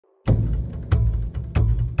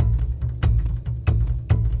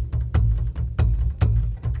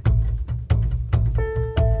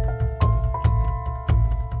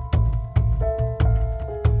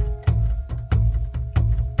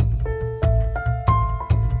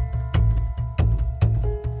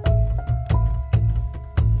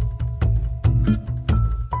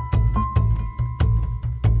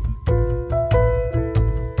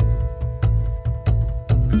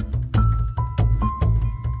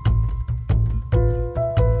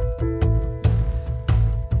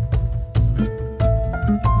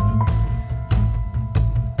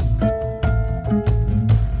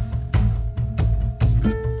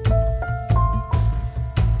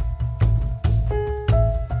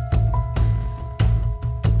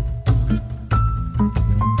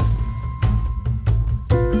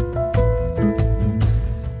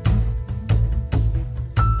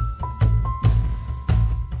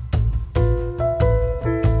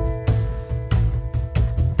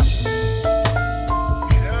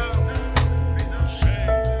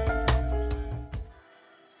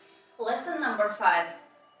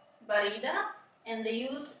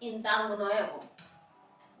in Tango Nuevo?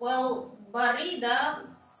 Well, barrida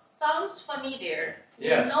sounds familiar.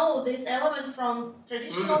 Yes. We know this element from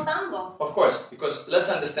traditional tango. Of course, because let's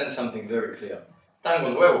understand something very clear.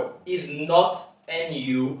 Tango Nuevo is not a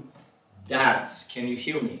new dance. Can you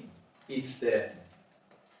hear me? It's the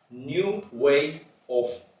new way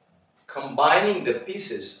of combining the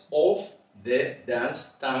pieces of the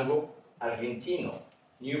dance tango argentino.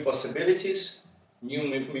 New possibilities, new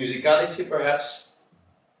musicality perhaps,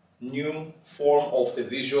 new form of the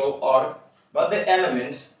visual art, but the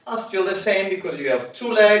elements are still the same because you have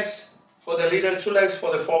 2 legs for the leader, 2 legs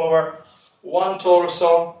for the follower, 1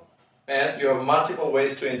 torso, and you have multiple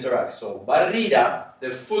ways to interact. So barrida,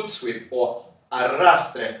 the foot sweep, or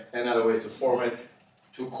arrastre, another way to form it,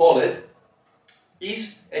 to call it,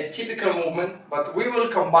 is a typical movement, but we will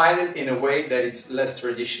combine it in a way that it's less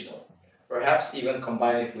traditional. Perhaps even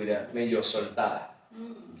combine it with a medio soltada.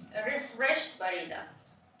 A refreshed barrida.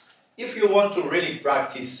 If you want to really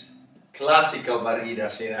practice classical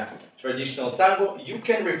barridas in a traditional tango, you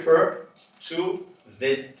can refer to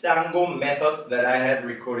the tango method that I had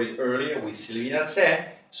recorded earlier with Silvina C.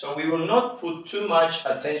 So we will not put too much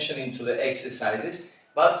attention into the exercises,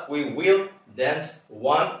 but we will dance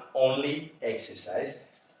one only exercise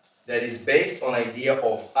that is based on idea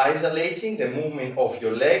of isolating the movement of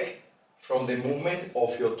your leg from the movement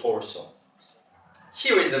of your torso.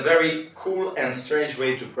 Here is a very cool and strange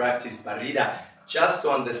way to practice barrida, just to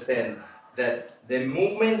understand that the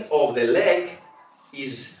movement of the leg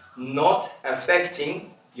is not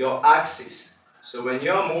affecting your axis. So when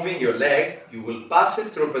you are moving your leg, you will pass it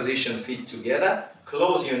through position feet together,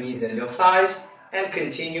 close your knees and your thighs, and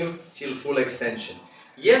continue till full extension.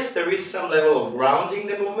 Yes, there is some level of grounding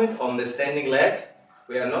the movement on the standing leg.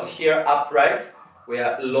 We are not here upright. We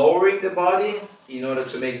are lowering the body in order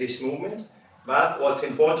to make this movement. But what's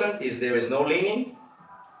important is there is no leaning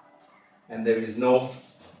and there is no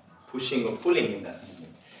pushing or pulling in that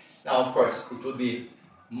movement. Now, of course, it would be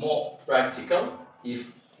more practical if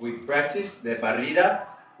we practice the barrida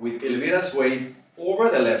with Elvira's weight over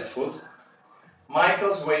the left foot,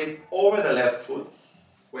 Michael's weight over the left foot,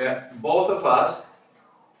 where both of us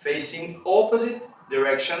facing opposite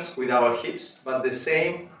directions with our hips, but the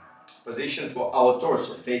same position for our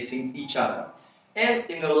torso, facing each other, and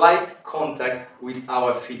in a light contact with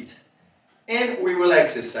our feet. And we will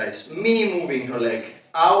exercise me moving her leg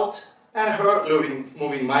out and her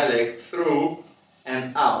moving my leg through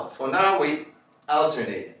and out. For now we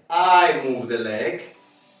alternate. I move the leg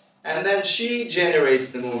and then she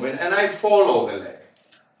generates the movement and I follow the leg.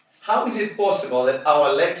 How is it possible that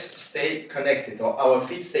our legs stay connected or our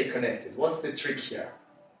feet stay connected? What's the trick here?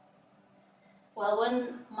 Well,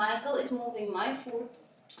 when Michael is moving my foot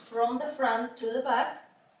from the front to the back,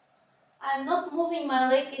 I'm not moving my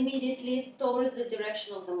leg immediately towards the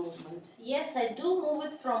direction of the movement. Yes, I do move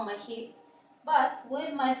it from my hip, but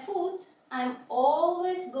with my foot, I'm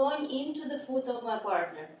always going into the foot of my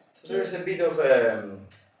partner. So there's a bit of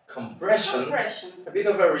compression, a bit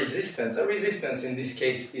of a resistance. A resistance in this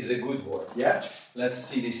case is a good word, yeah? Let's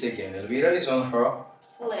see this again. Elvira is on her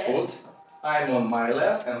left foot, I'm on my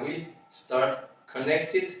left, and we start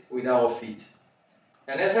connected with our feet.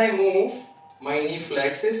 And as I move, my knee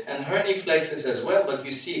flexes and her knee flexes as well, but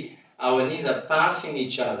you see our knees are passing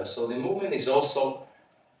each other, so the movement is also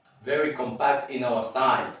very compact in our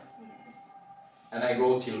thigh. Yes. And I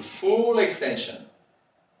go till full extension,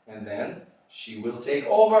 and then she will take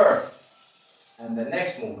over, and the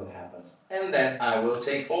next movement happens, and then I will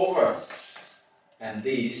take over, and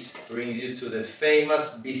this brings you to the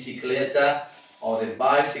famous bicicleta or the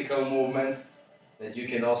bicycle movement that you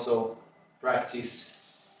can also practice,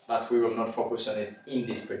 but we will not focus on it in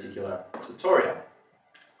this particular tutorial.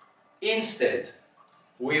 Instead,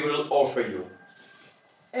 we will offer you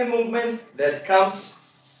a movement that comes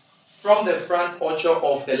from the front ocho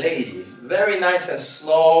of the lady. Very nice and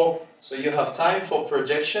slow, so you have time for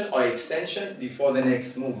projection or extension before the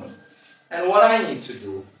next movement. And what I need to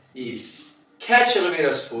do is catch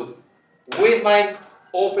Elvira's foot with my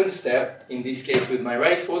open step, in this case with my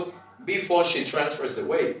right foot, before she transfers the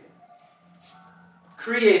weight.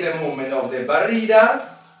 Create a movement of the barrida,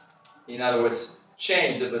 in other words,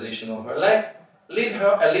 change the position of her leg, lead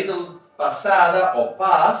her a little pasada or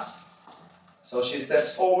pass, so she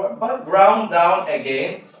steps over, but ground down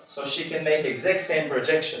again, so she can make exact same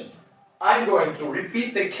projection. I'm going to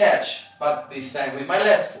repeat the catch, but this time with my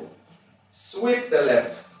left foot. Sweep the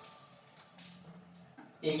left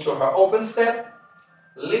into her open step,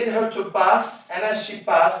 lead her to pass, and as she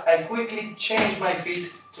passes, I quickly change my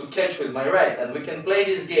feet to catch with my right, and we can play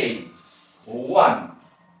this game. 1,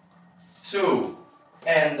 2,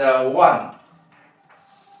 and 1,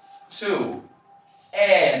 2,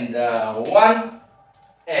 and 1,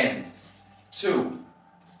 and 2.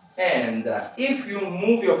 And if you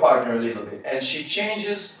move your partner a little bit and she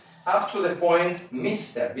changes up to the point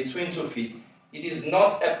mid-step between 2 feet, it is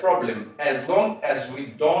not a problem as long as we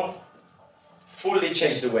don't fully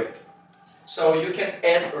change the weight. So you can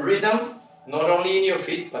add rhythm not only in your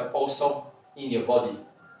feet but also in your body.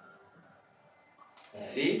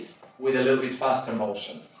 See? With a little bit faster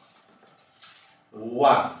motion.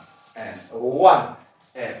 1 and 1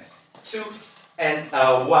 and 2 and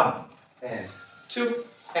 1 and 2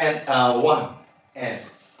 and 1 and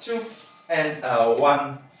 2 and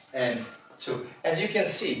 1 and 2. As you can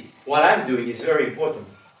see, what I'm doing is very important.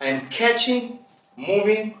 I'm catching,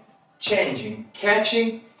 moving, changing,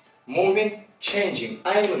 catching, moving, changing.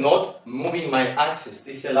 I am not moving my axis.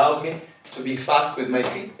 This allows me to be fast with my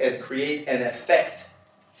feet and create an effect.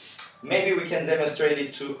 Maybe we can demonstrate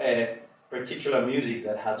it to a particular music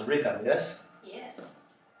that has rhythm, yes? Yes.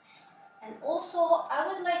 And also, I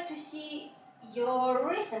would like to see your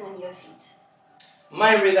rhythm on your feet.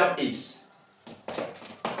 My rhythm is...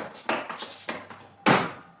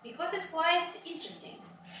 Because it's quite interesting.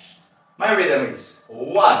 My rhythm is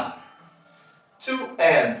 1, 2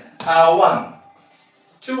 and 1,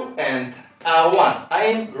 2 and 1. I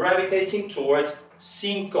am gravitating towards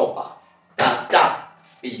syncopa. Ta ta,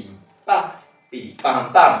 pim pa, pim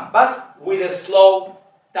pam pam. But with a slow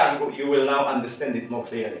tango, you will now understand it more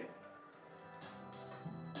clearly.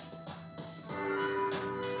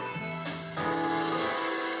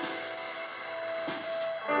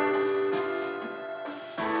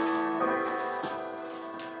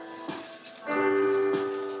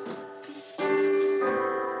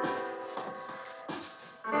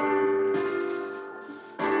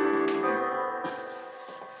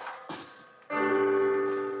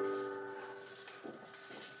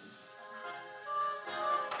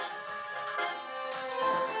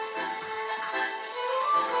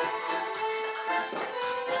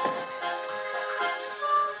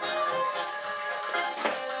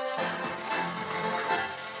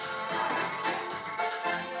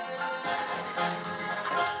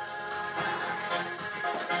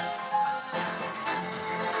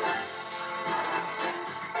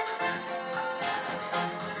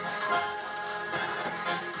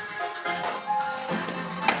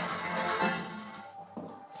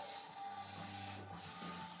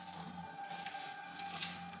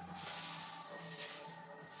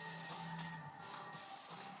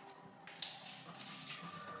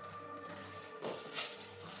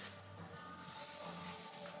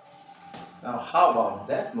 Now how about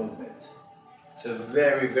that movement? It's a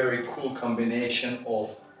very, very cool combination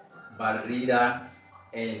of barrida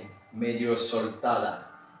and medio soltada.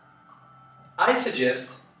 I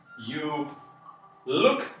suggest you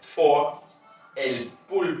look for El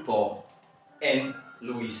Pulpo and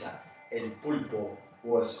Luisa. El Pulpo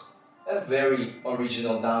was a very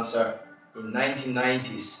original dancer in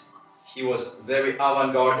 1990s. He was very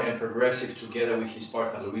avant-garde and progressive together with his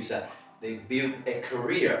partner Luisa. They built a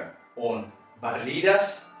career on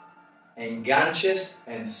barridas, enganches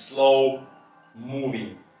and slow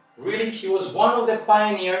moving. Really, he was one of the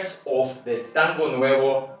pioneers of the Tango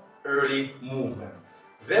Nuevo early movement.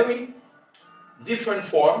 Very different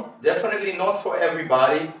form, definitely not for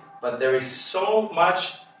everybody, but there is so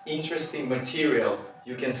much interesting material.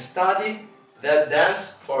 You can study that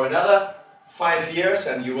dance for another 5 years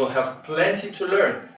and you will have plenty to learn.